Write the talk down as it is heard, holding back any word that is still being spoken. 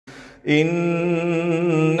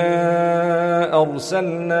إنا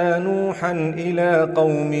أرسلنا نوحا إلى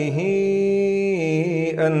قومه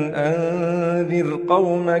أن أنذر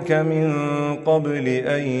قومك من قبل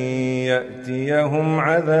أن يأتيهم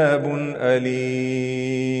عذاب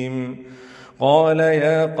أليم. قال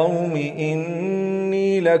يا قوم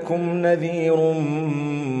إني لكم نذير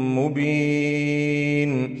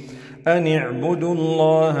مبين أن اعبدوا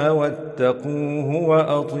الله واتقوه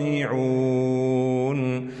وأطيعون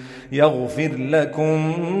يغفر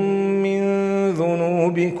لكم من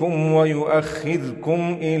ذنوبكم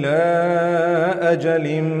ويؤخركم إلى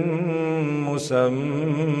أجل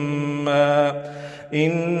مسمى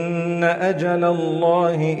إن أجل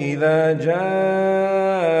الله إذا جاء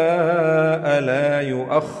لا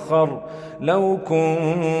يؤخر لو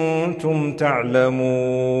كنتم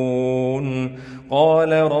تعلمون.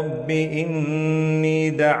 قال رب إني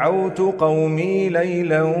دعوت قومي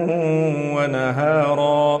ليلا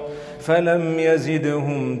ونهارا فلم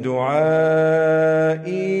يزدهم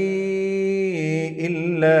دعائي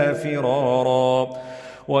إلا فرارا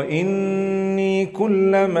وإني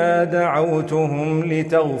كلما دعوتهم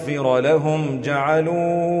لتغفر لهم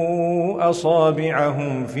جعلوا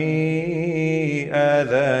أصابعهم في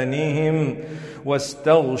آذانهم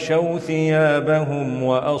واستغشوا ثيابهم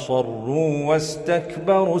وأصروا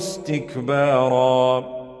واستكبروا استكبارا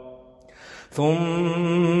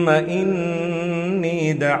ثم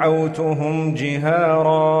إني دعوتهم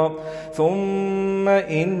جهارا ثم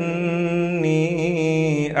إني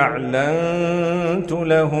أعلنت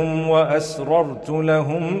لهم وأسررت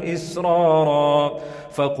لهم إسرارا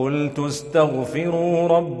فقلت استغفروا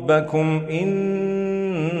ربكم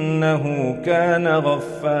إنه كان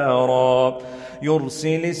غفارا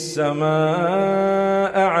يرسل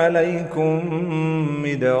السماء عليكم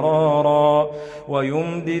مدرارا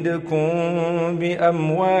ويمددكم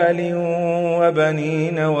بأموال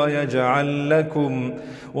وبنين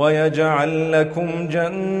ويجعل لكم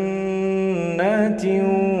جنات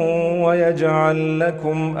ويجعل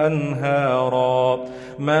لكم أنهارا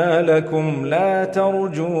ما لكم لا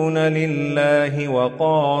ترجون لله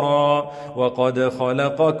وقارا وقد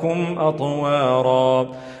خلقكم أطوارا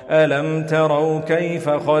ألم تروا كيف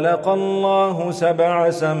خلق الله 7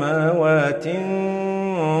 سماوات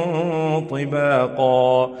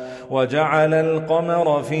طباقا وجعل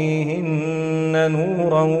القمر فيهن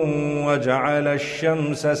نورا وجعل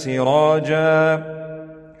الشمس سراجا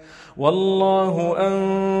والله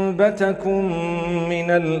أنبتكم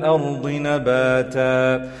من الأرض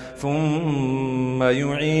نباتا ثم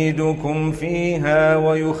يعيدكم فيها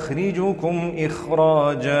ويخرجكم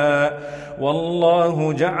إخراجا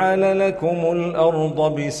والله جعل لكم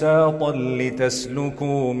الأرض بساطا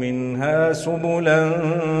لتسلكوا منها سبلا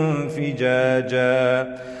فجاجا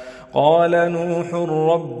قال نوح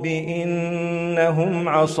رب إنهم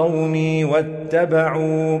عصوني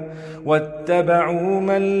واتبعوا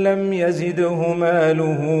من لم يزده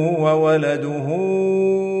ماله وولده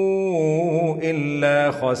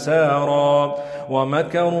إلا خسارا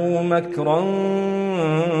ومكروا مكرا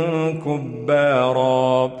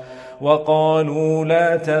كبارا وقالوا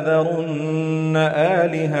لا تذرن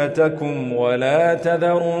آلهتكم ولا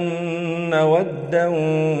تذرن ودا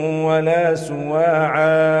ولا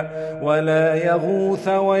سواعا ولا يغوث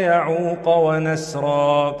ويعوق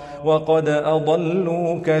ونسرا وقد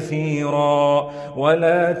أضلوا كثيرا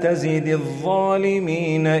ولا تزد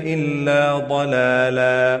الظالمين إلا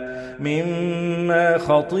ضلالا مما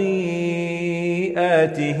خطيئاتهم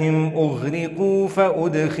أغرقوا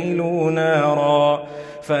فأدخلوا نارا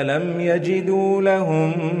فلم يجدوا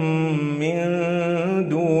لهم من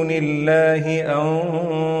دون الله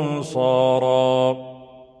أنصارا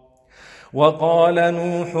وقال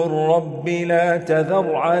نوح رب لا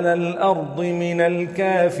تذر على الأرض من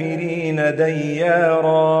الكافرين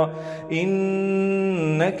ديارا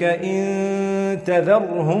إنك إن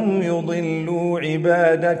تذرهم يضلوا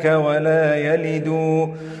عبادك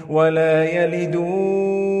ولا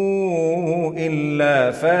يلدوا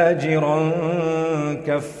إلا فاجرا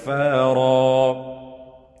كفارا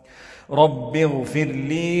رب اغفر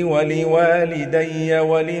لي ولوالدي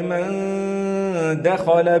ولمن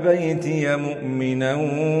دخل بيتي مؤمنا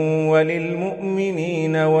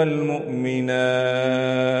وللمؤمنين والمؤمنات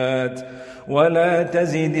ولا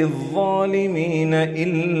تزد الظالمين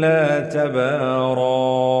إلا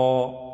تبارا.